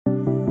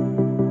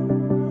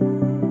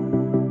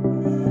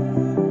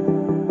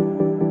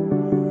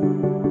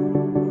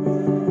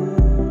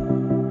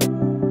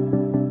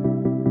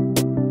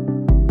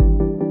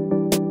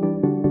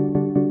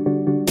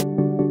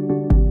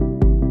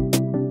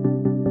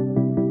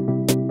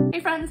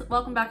Hey friends,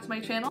 welcome back to my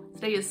channel.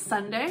 Today is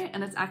Sunday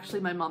and it's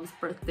actually my mom's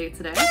birthday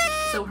today.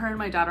 So her and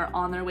my dad are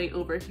on their way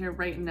over here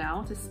right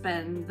now to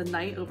spend the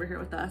night over here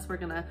with us. We're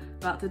gonna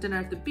go out to dinner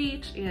at the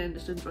beach and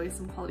just enjoy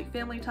some quality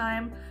family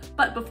time.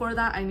 But before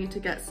that, I need to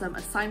get some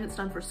assignments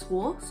done for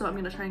school. So I'm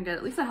gonna try and get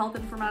at least a health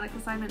informatics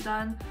assignment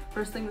done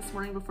first thing this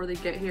morning before they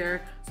get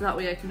here. So that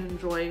way I can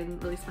enjoy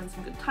and really spend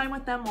some good time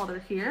with them while they're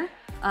here.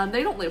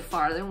 They don't live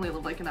far, they only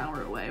live like an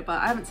hour away,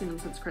 but I haven't seen them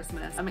since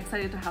Christmas. I'm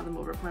excited to have them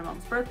over for my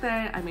mom's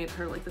birthday. I made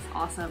her like this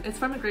awesome, it's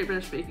from a Great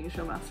British Baking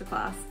Show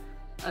masterclass.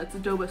 It's a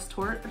Dobus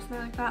tort or something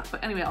like that.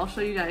 But anyway, I'll show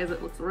you guys,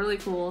 it looks really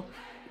cool.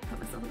 Put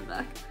myself in the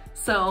back.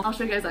 So I'll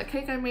show you guys that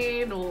cake I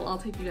made. I'll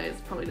take you guys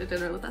probably to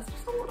dinner with us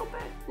just a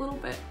little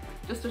bit,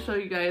 just to show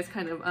you guys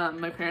kind of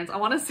my parents. I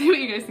want to see what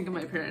you guys think of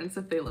my parents,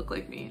 if they look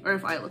like me, or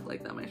if I look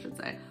like them, I should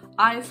say.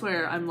 I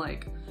swear I'm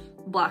like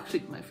black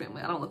sheep of my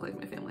family. I don't look like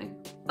my family,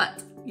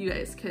 but you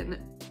guys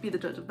can be the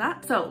judge of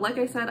that. So like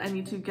I said, I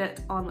need to get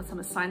on with some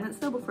assignments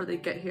though before they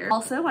get here.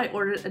 Also, I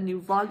ordered a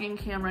new vlogging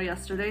camera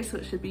yesterday, so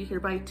it should be here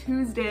by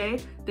Tuesday.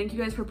 Thank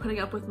you guys for putting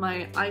up with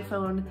my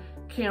iPhone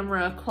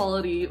camera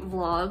quality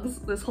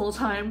vlogs this whole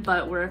time,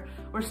 but we're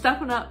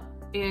stepping up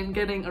in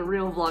getting a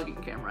real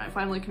vlogging camera. I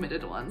finally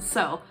committed to one.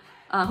 So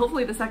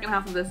hopefully the second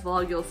half of this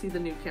vlog, you'll see the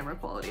new camera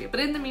quality. But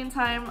in the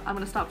meantime, I'm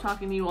gonna stop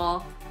talking to you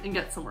all and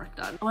get some work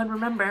done. Oh, and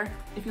remember,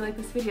 if you like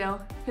this video,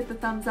 hit the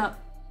thumbs up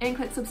and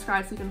click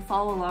subscribe so you can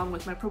follow along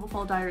with my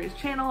Propofol Diaries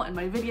channel and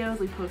my videos.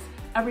 We post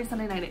every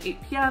Sunday night at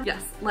 8 p.m.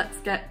 Yes, let's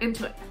get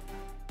into it.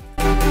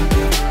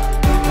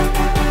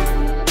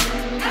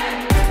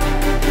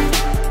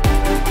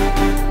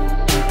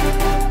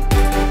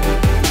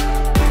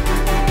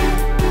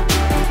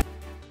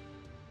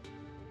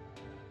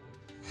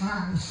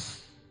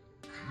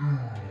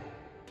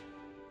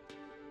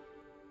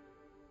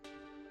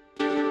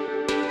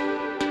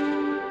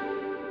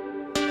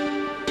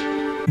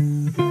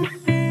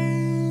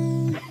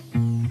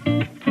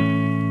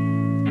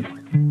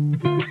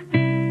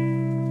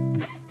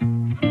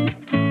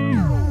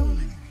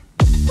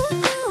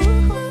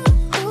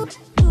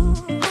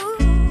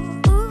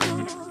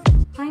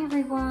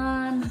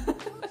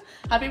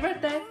 Happy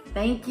birthday.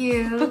 Thank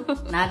you.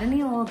 Not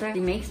any older. She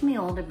makes me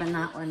older, but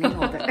not any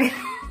older.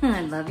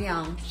 I love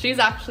y'all. She's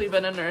actually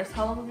been a nurse.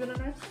 How long have you been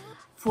a nurse?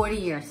 40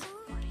 years.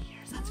 40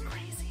 years, that's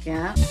crazy.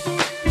 Yeah.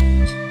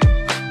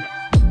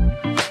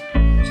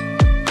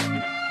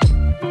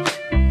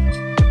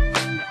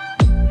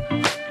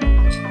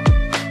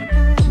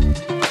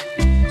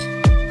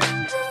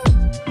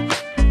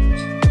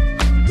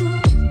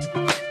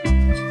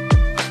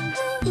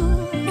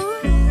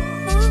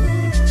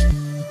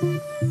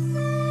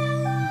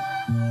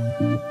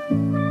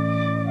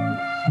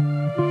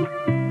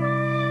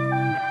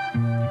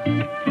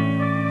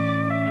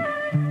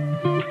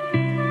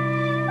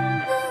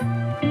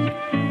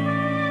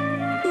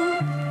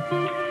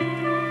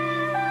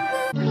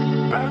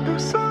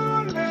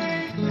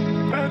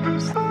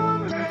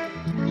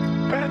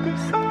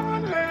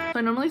 So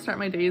I normally start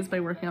my days by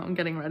working out and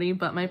getting ready,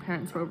 but my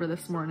parents were over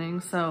this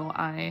morning, so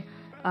I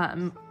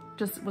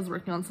just was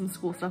working on some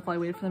school stuff while I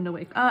waited for them to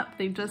wake up.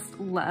 They just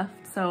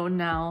left, so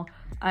now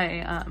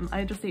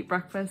I just ate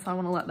breakfast, so I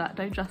want to let that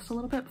digest a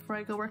little bit before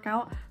I go work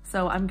out.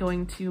 So I'm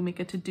going to make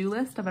a to-do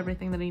list of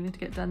everything that I need to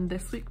get done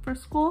this week for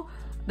school.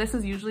 This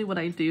is usually what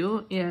I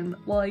do, and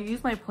while I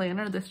use my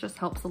planner, this just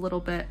helps a little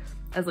bit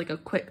as like a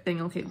quick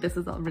thing. Okay, this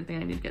is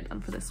everything I need to get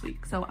done for this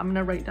week. So I'm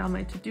gonna write down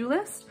my to-do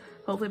list.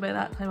 Hopefully by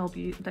that time I'll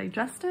be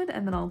digested,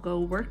 and then I'll go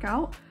work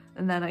out,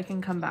 and then I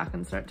can come back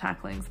and start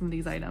tackling some of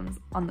these items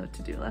on the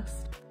to-do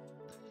list.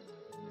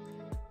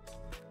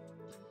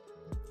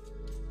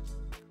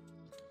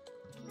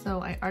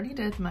 So I already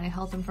did my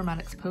health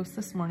informatics post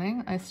this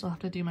morning. I still have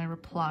to do my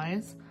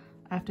replies.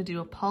 I have to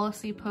do a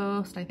policy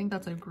post. I think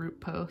that's a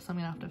group post. I'm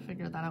gonna have to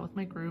figure that out with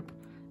my group.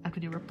 I have to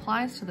do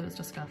replies to those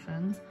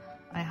discussions.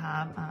 I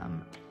have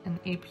an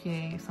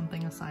APA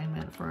something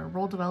assignment for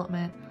role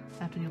development.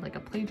 I have to do like a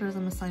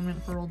plagiarism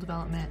assignment for role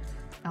development.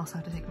 I also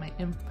have to take my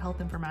health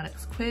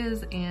informatics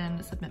quiz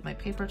and submit my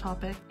paper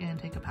topic and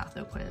take a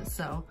patho quiz.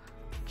 So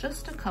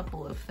just a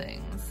couple of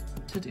things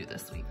to do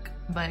this week.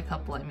 By a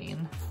couple, I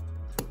mean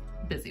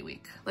busy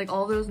week. Like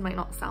all those might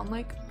not sound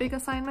like big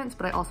assignments,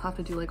 but I also have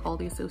to do like all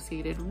the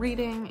associated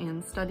reading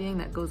and studying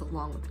that goes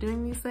along with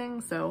doing these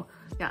things. So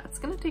yeah, it's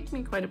gonna take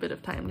me quite a bit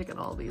of time to get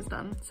all these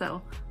done.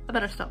 So I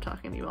better stop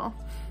talking to you all.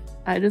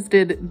 I just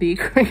did the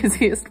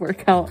craziest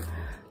workout.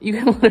 You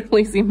can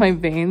literally see my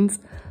veins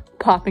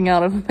popping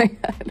out of my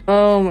head.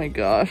 Oh my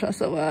gosh,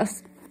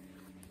 SOS.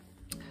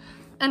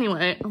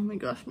 Anyway, oh my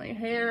gosh, my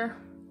hair,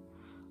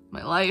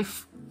 my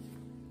life.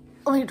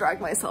 Let me drag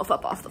myself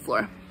up off the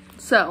floor.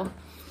 So,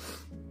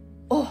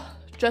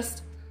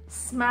 just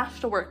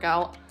smashed a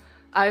workout.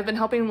 I've been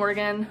helping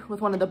Morgan with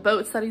one of the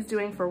boats that he's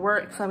doing for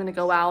work, so I'm gonna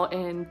go out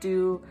and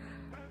do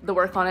the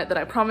work on it that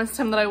I promised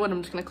him that I would.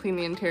 I'm just gonna clean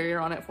the interior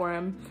on it for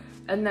him.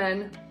 And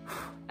then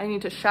I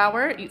need to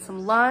shower, eat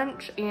some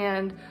lunch,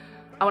 and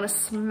I want to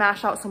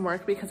smash out some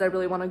work because I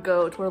really want to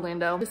go to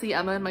Orlando to see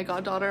Emma and my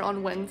goddaughter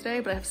on Wednesday,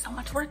 but I have so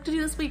much work to do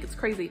this week. It's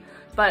crazy.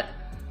 But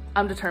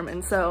I'm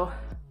determined. So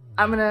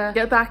I'm gonna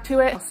get back to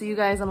it. I'll see you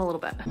guys in a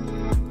little bit.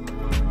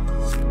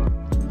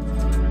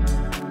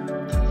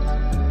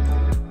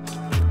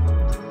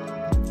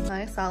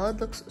 My salad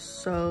looks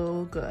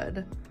so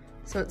good.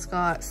 So it's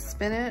got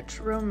spinach,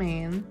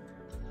 romaine,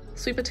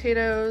 sweet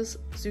potatoes,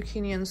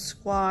 zucchini and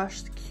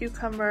squash,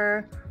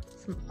 cucumber,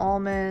 some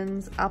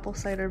almonds, apple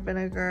cider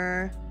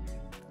vinegar,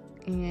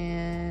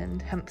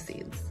 and hemp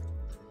seeds.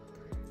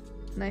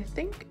 And I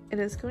think it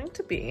is going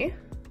to be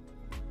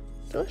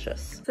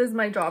delicious. This is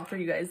my job for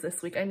you guys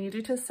this week. I need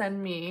you to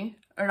send me,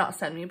 or not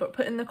send me, but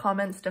put in the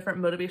comments different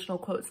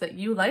motivational quotes that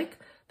you like,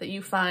 that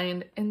you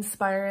find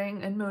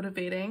inspiring and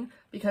motivating,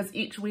 because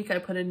each week I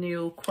put a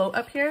new quote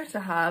up here to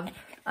have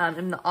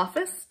in the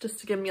office, just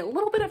to give me a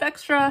little bit of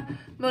extra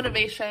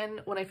motivation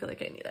when I feel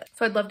like I need it.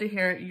 So I'd love to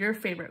hear your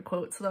favorite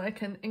quotes so that I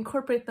can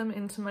incorporate them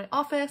into my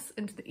office,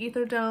 into the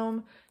Ether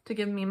Dome, to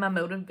give me my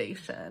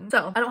motivation.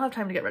 So I don't have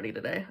time to get ready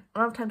today. I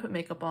don't have time to put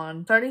makeup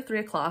on. It's already 3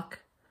 o'clock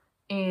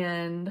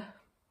and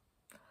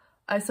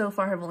I so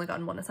far have only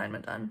gotten one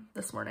assignment done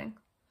this morning.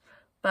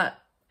 But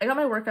I got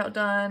my workout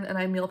done and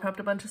I meal prepped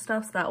a bunch of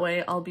stuff, so that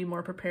way I'll be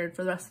more prepared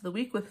for the rest of the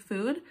week with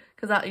food,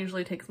 because that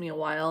usually takes me a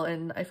while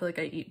and I feel like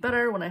I eat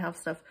better when I have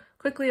stuff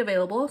quickly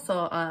available.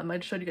 So I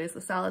just showed you guys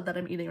the salad that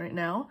I'm eating right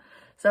now.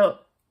 So,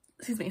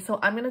 excuse me, so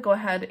I'm gonna go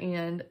ahead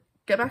and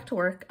get back to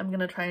work. I'm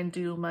gonna try and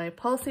do my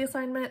policy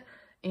assignment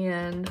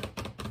and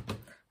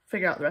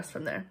figure out the rest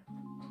from there.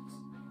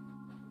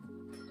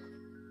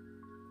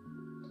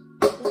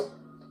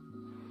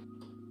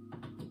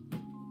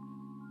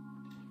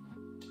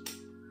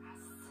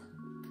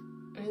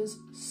 It is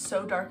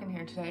so dark in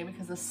here today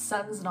because the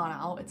sun's not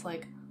out. It's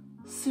like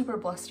super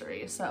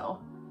blustery, so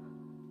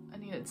I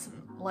needed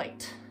some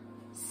light.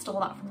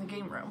 Stole that from the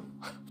game room.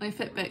 My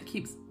Fitbit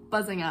keeps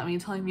buzzing at me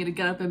telling me to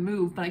get up and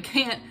move, but I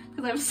can't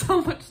because I have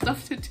so much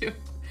stuff to do.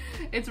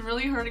 It's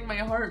really hurting my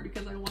heart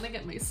because I want to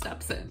get my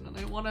steps in and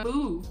I want to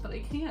move, but I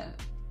can't.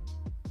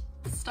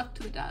 I'm stuck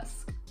to the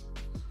desk.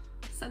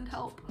 Send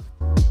help.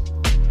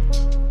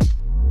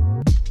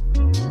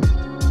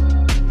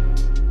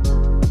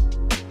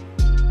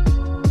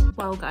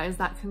 Well guys,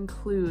 that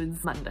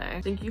concludes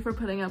Monday. Thank you for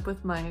putting up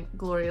with my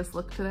glorious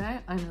look today.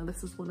 I know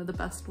this is one of the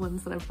best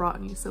ones that I've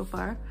brought you so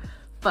far,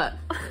 but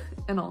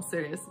in all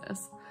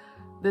seriousness,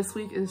 this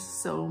week is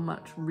so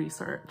much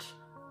research.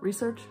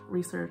 Research,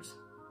 research,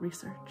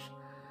 research,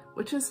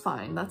 which is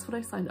fine. That's what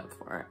I signed up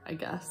for, I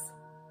guess,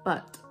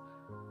 but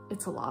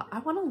it's a lot. I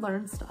want to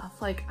learn stuff.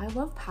 Like, I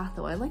love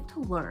patho, I like to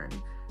learn,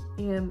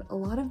 and a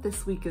lot of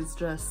this week is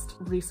just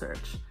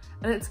research.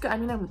 And it's good. I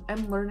mean,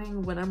 I'm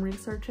learning when I'm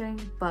researching,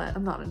 but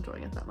I'm not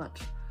enjoying it that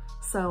much.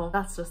 So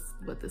that's just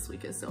what this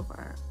week is so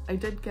far. I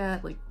did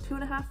get like two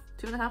and a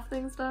half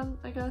things done,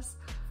 I guess,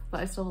 but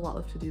I still have a lot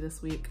left to do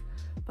this week.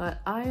 But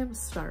I am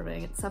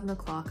starving. It's 7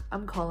 o'clock.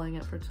 I'm calling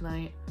it for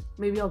tonight.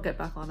 Maybe I'll get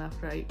back on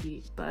after I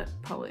eat, but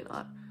probably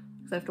not,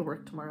 because I have to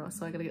work tomorrow.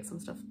 So I gotta get some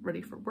stuff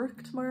ready for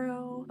work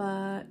tomorrow.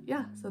 But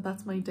yeah, so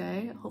that's my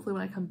day. Hopefully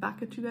when I come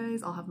back at you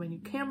guys, I'll have my new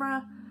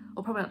camera.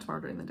 Well, probably not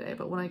tomorrow during the day,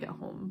 but when I get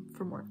home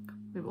from work,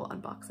 maybe we'll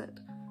unbox it.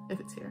 If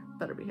it's here,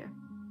 better be here.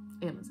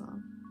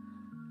 Amazon.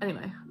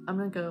 Anyway, I'm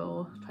gonna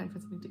go try and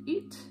find something to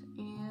eat,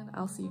 and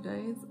I'll see you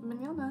guys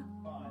mañana.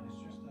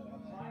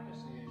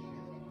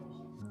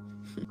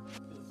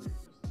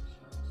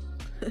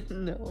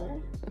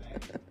 No.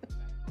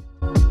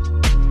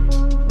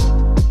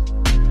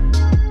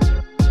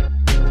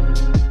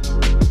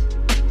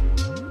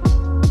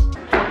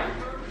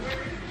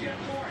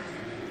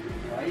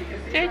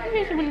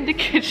 There's one in the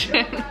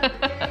kitchen.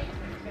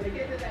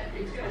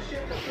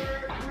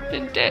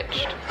 Been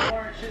ditched.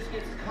 Just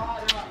gets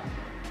caught up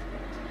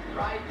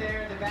right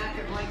there in the back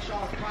of Mike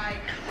Shaw's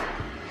bike.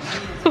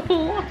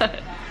 What?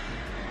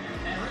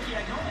 And Ricky,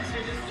 I normally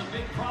say this is a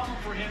big problem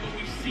for him, but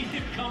we've seen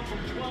him come from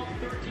 12,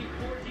 13,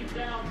 14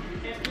 down.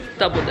 And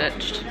Double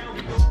ditched.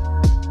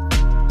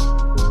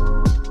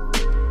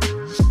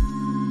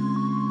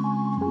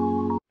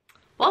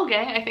 Well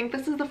gang, I think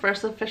this is the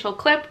first official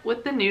clip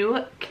with the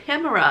new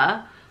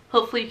camera.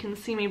 Hopefully you can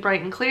see me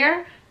bright and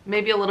clear.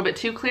 Maybe a little bit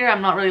too clear.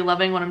 I'm not really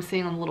loving what I'm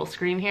seeing on the little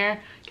screen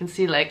here. You can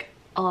see like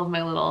all of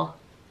my little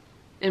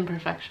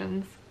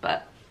imperfections,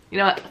 but you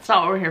know what? That's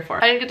not what we're here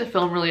for. I didn't get to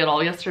film really at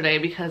all yesterday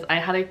because I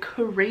had a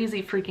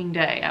crazy freaking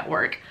day at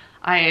work.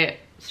 I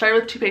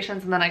started with 2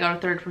 patients and then I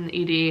got a 3rd from the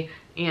ED,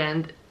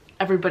 and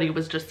everybody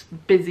was just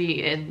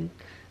busy and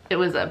it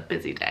was a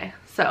busy day.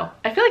 So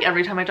I feel like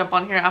every time I jump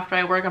on here after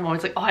I work, I'm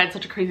always like, oh, I had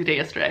such a crazy day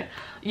yesterday.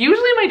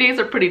 Usually my days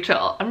are pretty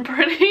chill. I'm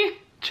pretty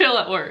chill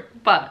at work,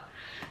 but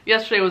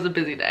yesterday was a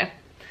busy day.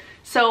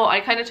 So I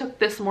kind of took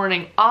this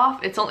morning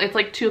off. It's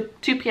like 2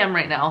 p.m.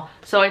 right now.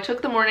 So I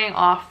took the morning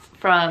off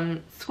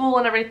from school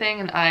and everything,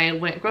 and I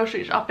went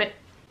grocery shopping.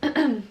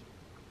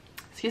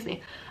 Excuse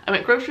me. I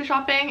went grocery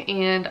shopping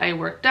and I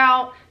worked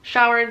out,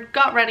 showered,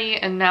 got ready,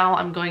 and now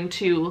I'm going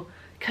to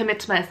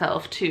commit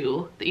myself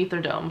to the Ether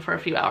Dome for a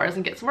few hours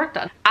and get some work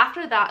done.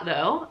 After that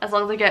though, as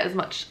long as I get as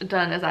much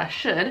done as I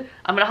should,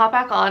 I'm gonna hop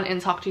back on and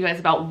talk to you guys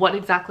about what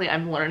exactly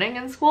I'm learning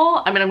in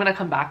school. I mean, I'm gonna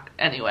come back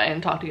anyway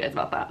and talk to you guys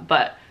about that,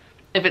 but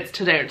if it's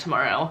today or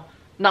tomorrow.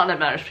 Not that it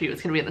matters for you,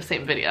 it's gonna be in the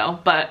same video,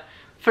 but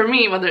for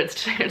me, whether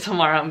it's today or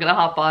tomorrow, I'm gonna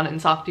hop on and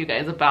talk to you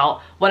guys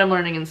about what I'm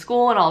learning in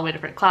school and all my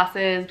different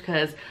classes,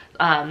 because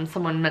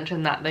someone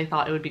mentioned that they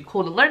thought it would be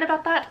cool to learn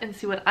about that and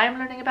see what I'm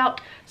learning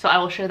about. So I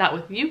will share that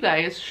with you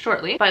guys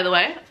shortly. By the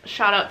way,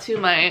 shout out to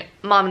my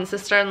mom and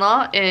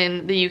sister-in-law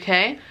in the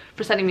UK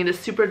for sending me this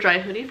super dry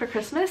hoodie for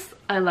Christmas.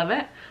 I love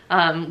it.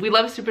 We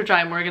love super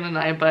dry, Morgan and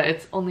I, but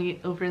it's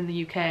only over in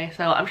the UK,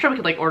 so I'm sure we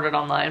could like order it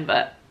online,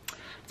 but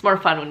it's more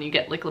fun when you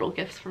get like little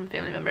gifts from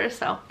family members.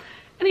 So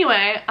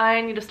anyway,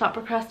 I need to stop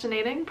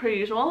procrastinating per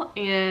usual,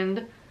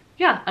 and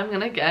yeah, I'm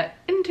gonna get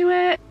into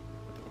it.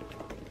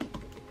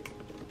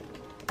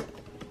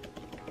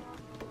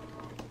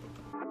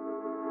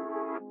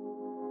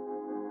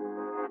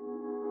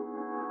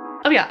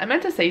 Oh yeah, I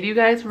meant to say to you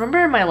guys,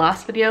 remember in my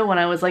last video when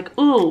I was like,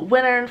 ooh,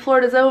 winter in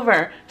Florida's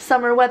over,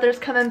 summer weather's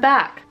coming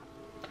back?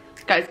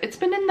 Guys, it's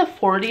been in the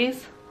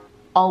 40s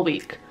all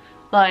week.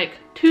 Like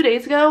 2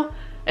 days ago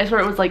is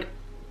where it was like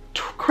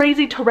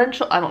crazy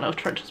torrential, I don't know if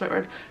torrential is the right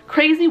word,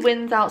 crazy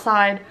winds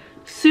outside,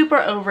 super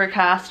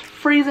overcast,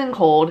 freezing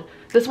cold.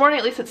 This morning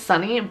at least it's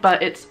sunny,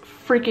 but it's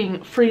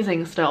freaking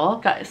freezing still.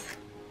 Guys,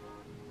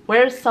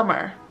 where's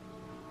summer?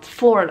 It's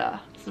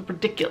Florida. This is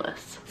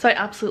ridiculous. So I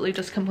absolutely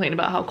just complained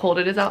about how cold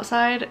it is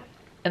outside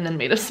and then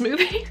made a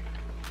smoothie.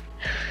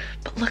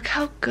 But look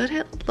how good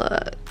it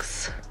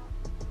looks.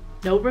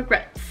 No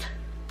regrets.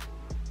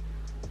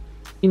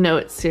 You know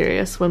it's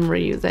serious when we're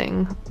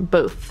using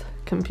both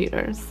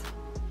computers.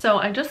 So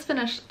I just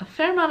finished a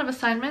fair amount of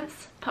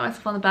assignments, pat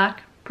myself on the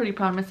back, pretty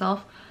proud of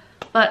myself,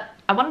 but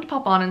I wanted to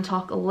pop on and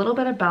talk a little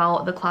bit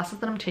about the classes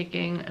that I'm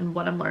taking and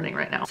what I'm learning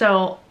right now.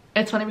 So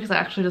it's funny because I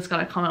actually just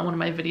got a comment on one of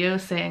my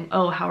videos saying,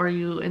 oh, how are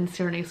you in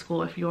CRNA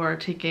school if you're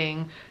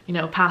taking, you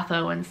know,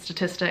 patho and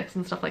statistics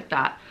and stuff like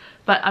that.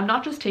 But I'm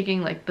not just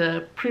taking like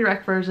the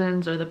prereq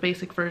versions or the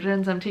basic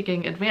versions, I'm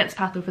taking advanced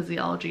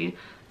pathophysiology,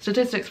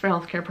 statistics for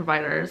healthcare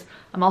providers.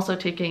 I'm also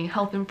taking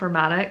health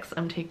informatics,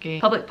 I'm taking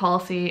public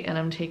policy, and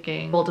I'm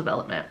taking role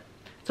development.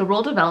 So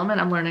role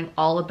development, I'm learning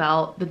all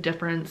about the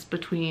difference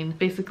between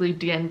basically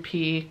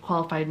DNP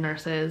qualified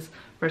nurses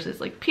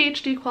versus like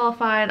PhD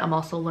qualified. I'm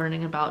also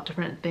learning about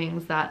different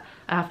things that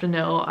I have to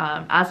know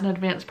as an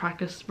advanced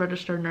practice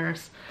registered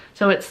nurse.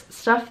 So it's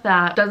stuff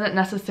that doesn't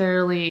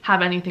necessarily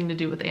have anything to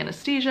do with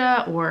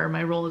anesthesia or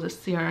my role as a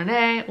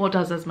CRNA. Well, it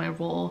does as my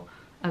role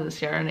as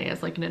a CRNA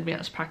as like an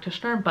advanced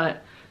practitioner,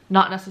 but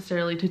not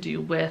necessarily to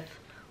do with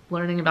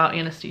learning about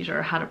anesthesia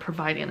or how to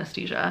provide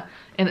anesthesia.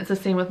 And it's the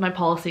same with my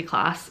policy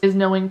class. Is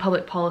knowing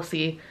public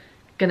policy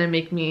gonna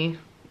make me,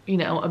 you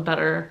know, a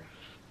better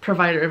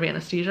provider of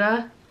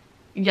anesthesia?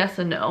 Yes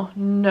and no.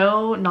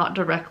 No, not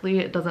directly.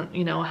 It doesn't,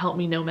 you know, help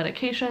me know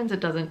medications.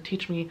 It doesn't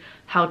teach me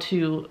how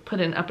to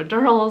put in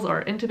epidurals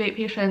or intubate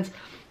patients,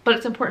 but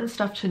it's important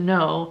stuff to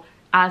know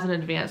as an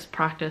advanced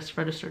practice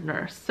registered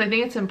nurse. So I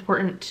think it's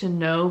important to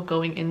know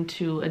going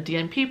into a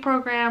DNP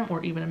program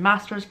or even a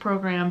master's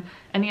program,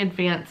 any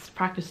advanced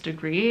practice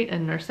degree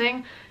in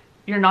nursing,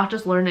 you're not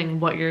just learning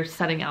what you're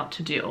setting out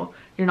to do.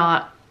 You're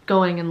not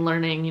going and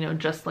learning, you know,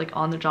 just like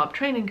on the job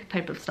training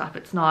type of stuff.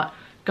 It's not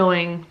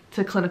going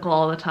to clinical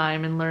all the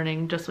time and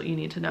learning just what you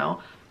need to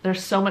know.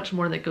 There's so much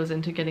more that goes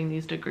into getting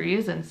these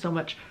degrees and so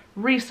much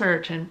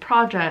research and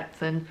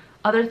projects and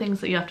other things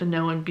that you have to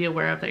know and be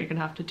aware of that you're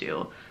gonna have to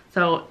do.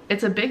 So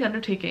it's a big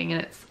undertaking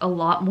and it's a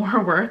lot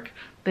more work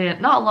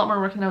than, not a lot more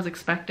work than I was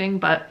expecting,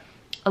 but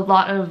a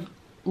lot of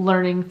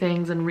learning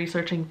things and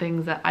researching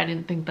things that I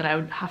didn't think that I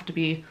would have to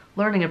be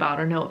learning about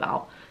or know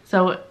about.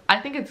 So I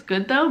think it's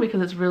good though,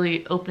 because it's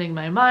really opening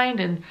my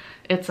mind and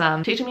it's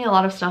teaching me a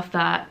lot of stuff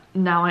that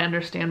now I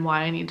understand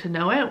why I need to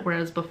know it,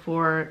 whereas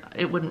before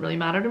it wouldn't really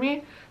matter to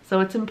me. So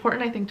it's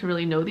important, I think, to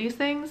really know these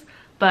things.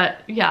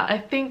 But yeah, I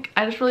think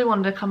I just really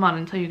wanted to come on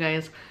and tell you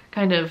guys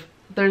kind of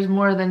there's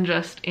more than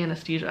just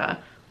anesthesia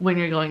when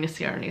you're going to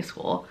CRNA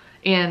school.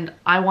 And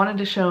I wanted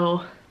to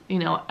show, you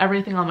know,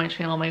 everything on my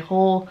channel, my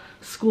whole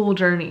school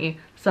journey.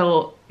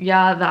 So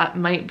yeah, that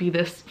might be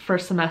this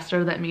first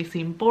semester that may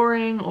seem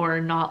boring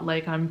or not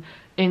like I'm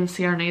in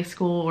CRNA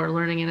school or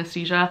learning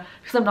anesthesia,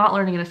 because I'm not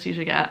learning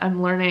anesthesia yet.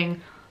 I'm learning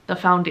the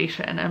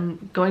foundation.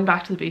 I'm going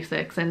back to the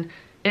basics, and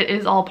it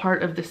is all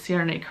part of the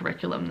CRNA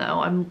curriculum though.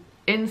 I'm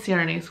in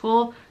CRNA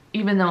school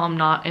even though I'm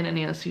not in an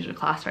anesthesia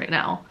class right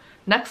now.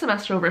 Next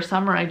semester over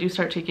summer, I do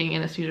start taking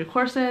anesthesia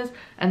courses,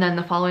 and then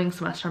the following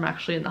semester I'm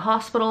actually in the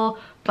hospital.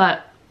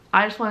 But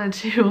I just wanted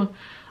to,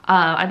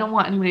 I don't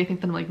want anybody to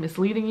think that I'm like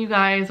misleading you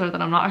guys or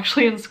that I'm not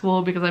actually in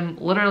school, because I'm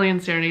literally in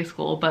CRNA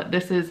school. But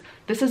this is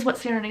what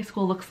CRNA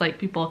school looks like,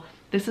 people.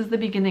 This is the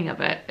beginning of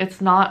it.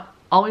 It's not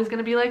always going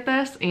to be like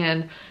this,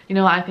 and you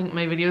know, I think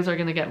my videos are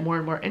going to get more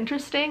and more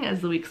interesting as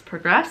the weeks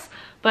progress,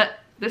 but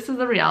this is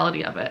the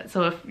reality of it.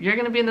 So if you're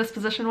going to be in this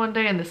position one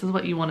day and this is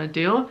what you want to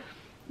do,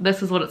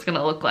 this is what it's going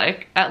to look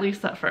like, at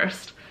least at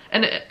first.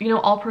 And you know,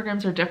 all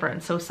programs are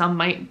different. So some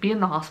might be in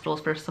the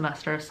hospital's first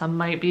semester, some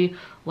might be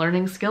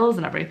learning skills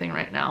and everything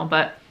right now,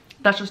 but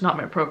that's just not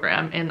my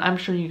program. And I'm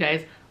sure you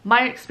guys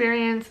my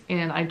experience,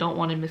 and I don't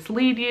want to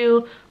mislead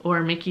you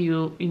or make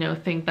you, you know,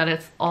 think that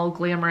it's all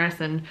glamorous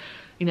and,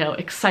 you know,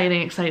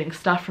 exciting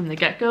stuff from the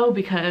get-go,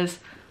 because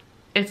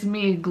it's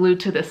me glued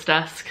to this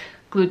desk,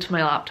 glued to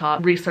my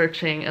laptop,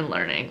 researching and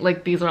learning.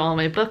 Like, these are all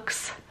my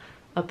books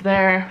up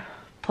there,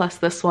 plus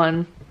this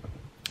one.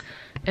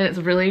 And it's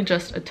really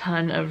just a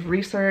ton of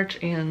research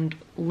and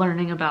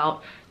learning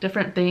about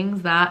different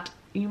things that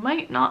you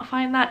might not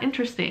find that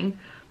interesting.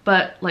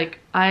 But like,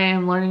 I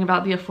am learning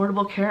about the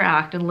Affordable Care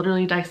Act and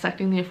literally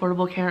dissecting the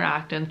Affordable Care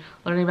Act and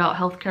learning about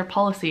healthcare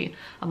policy.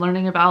 I'm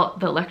learning about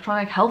the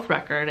electronic health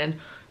record and,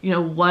 you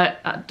know,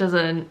 what does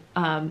a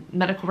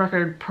medical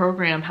record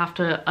program have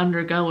to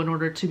undergo in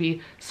order to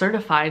be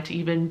certified to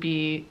even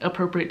be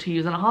appropriate to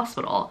use in a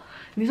hospital.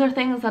 And these are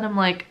things that I'm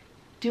like,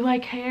 do I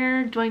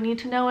care? Do I need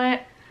to know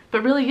it?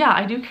 But really, yeah,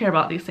 I do care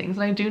about these things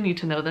and I do need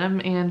to know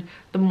them. And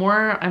the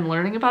more I'm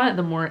learning about it,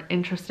 the more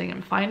interesting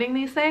I'm finding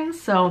these things.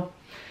 So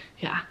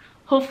yeah,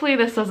 hopefully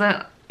this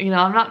doesn't, you know,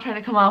 I'm not trying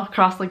to come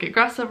across like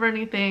aggressive or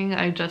anything.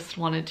 I just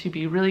wanted to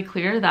be really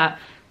clear that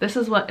this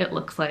is what it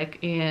looks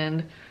like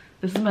and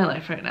this is my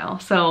life right now.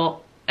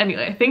 So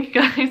anyway, thank you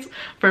guys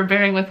for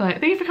bearing with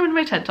thank you for coming to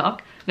my TED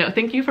Talk. No,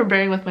 thank you for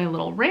bearing with my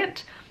little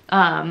rant.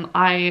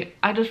 I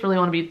just really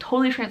want to be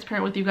totally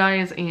transparent with you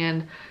guys,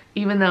 and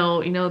even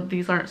though, you know,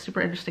 these aren't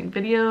super interesting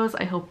videos,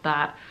 I hope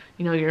that,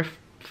 you know, you're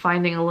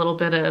finding a little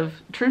bit of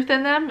truth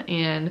in them,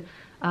 and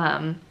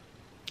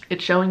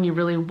it's showing you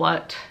really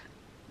what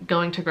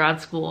going to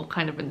grad school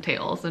kind of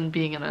entails and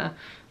being in a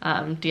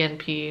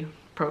DNP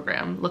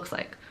program looks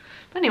like.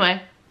 But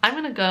anyway, I'm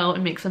gonna go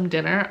and make some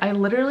dinner. I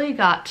literally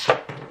got,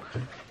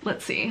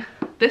 let's see,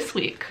 this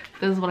week,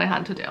 this is what I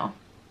had to do.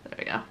 There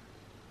we go.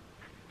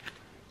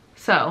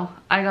 So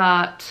I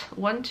got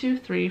 1, 2,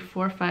 3,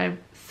 4, 5,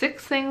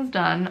 6 things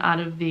done out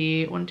of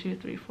the 1, 2,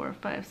 3, 4,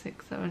 5,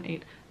 6, 7,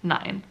 8,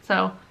 9.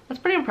 So that's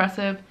pretty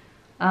impressive.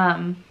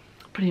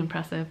 Pretty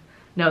impressive.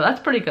 No,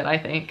 that's pretty good, I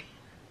think.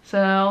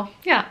 So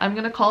yeah, I'm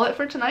gonna call it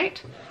for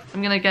tonight.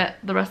 I'm gonna get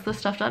the rest of the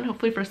stuff done,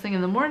 hopefully first thing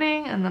in the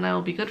morning, and then I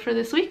will be good for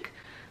this week.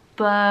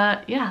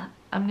 But yeah,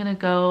 I'm gonna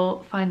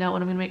go find out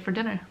what I'm gonna make for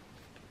dinner.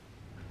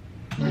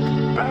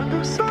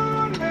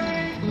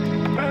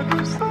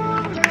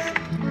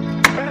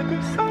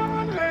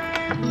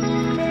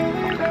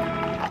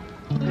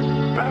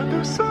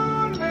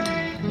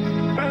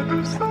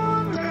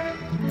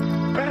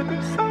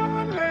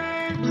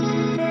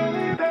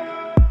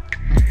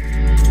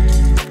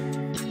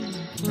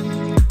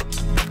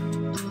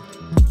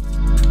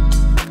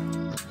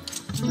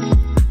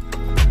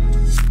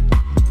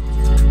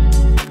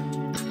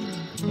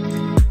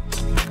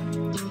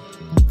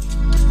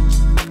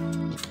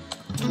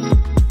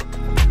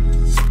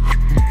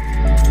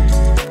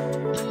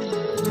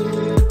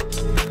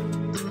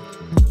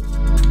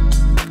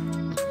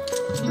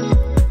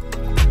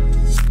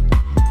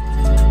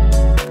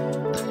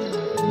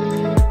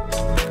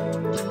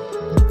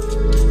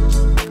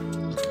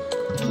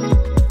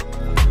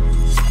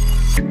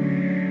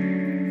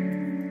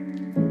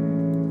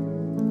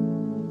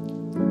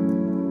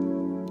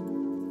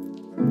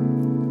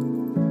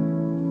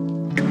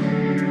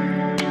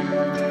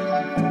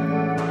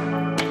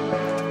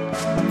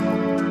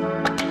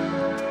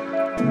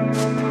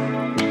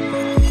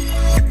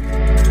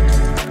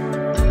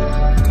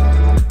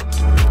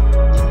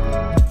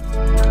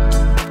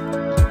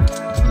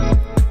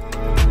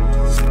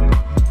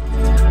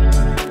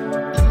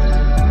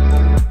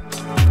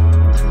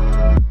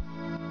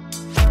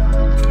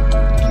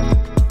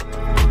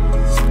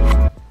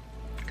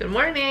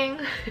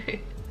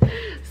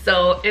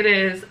 So it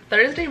is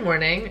Thursday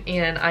morning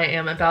and I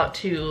am about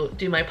to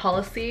do my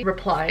policy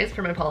replies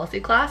for my policy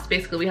class.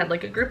 Basically, we had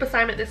like a group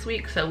assignment this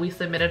week, so we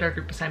submitted our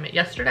group assignment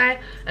yesterday,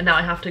 and now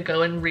I have to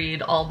go and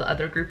read all the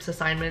other groups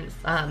assignments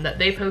that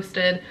they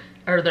posted,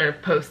 or their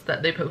posts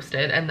that they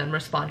posted, and then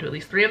respond to at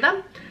least 3 of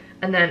them.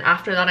 And then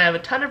after that I have a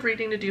ton of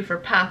reading to do for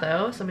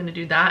patho, so I'm gonna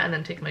do that and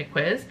then take my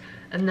quiz.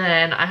 And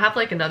then I have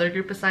like another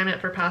group assignment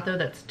for patho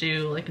that's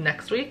due like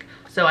next week,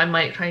 so I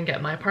might try and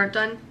get my part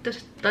done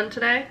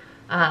today.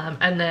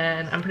 And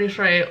then I'm pretty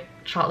sure I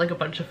shot like a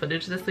bunch of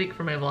footage this week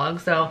for my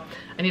vlog, so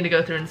I need to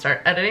go through and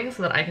start editing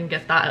so that I can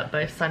get that up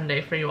by Sunday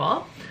for you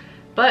all.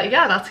 But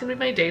yeah, that's gonna be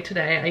my day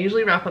today. I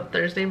usually wrap up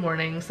Thursday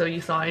morning, so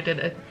you saw I did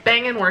a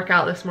banging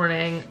workout this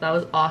morning. That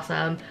was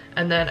awesome.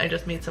 And then I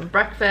just made some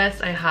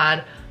breakfast. I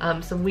had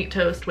some wheat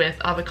toast with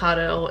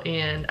avocado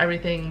and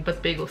everything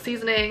but bagel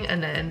seasoning,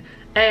 and then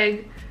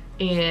egg.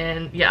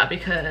 And yeah,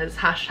 because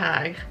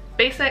hashtag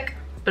basic,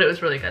 but it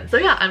was really good. So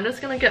yeah, I'm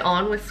just gonna get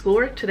on with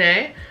schoolwork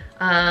today.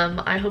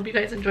 I hope you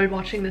guys enjoyed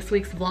watching this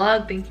week's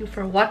vlog. Thank you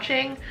for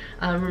watching.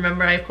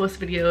 Remember, I post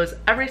videos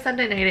every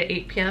Sunday night at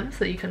 8 p.m.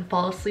 so you can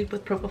fall asleep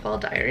with Propofol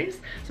Diaries.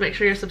 So make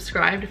sure you're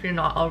subscribed if you're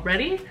not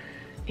already.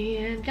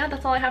 And yeah,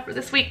 that's all I have for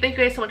this week. Thank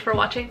you guys so much for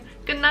watching.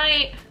 Good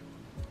night.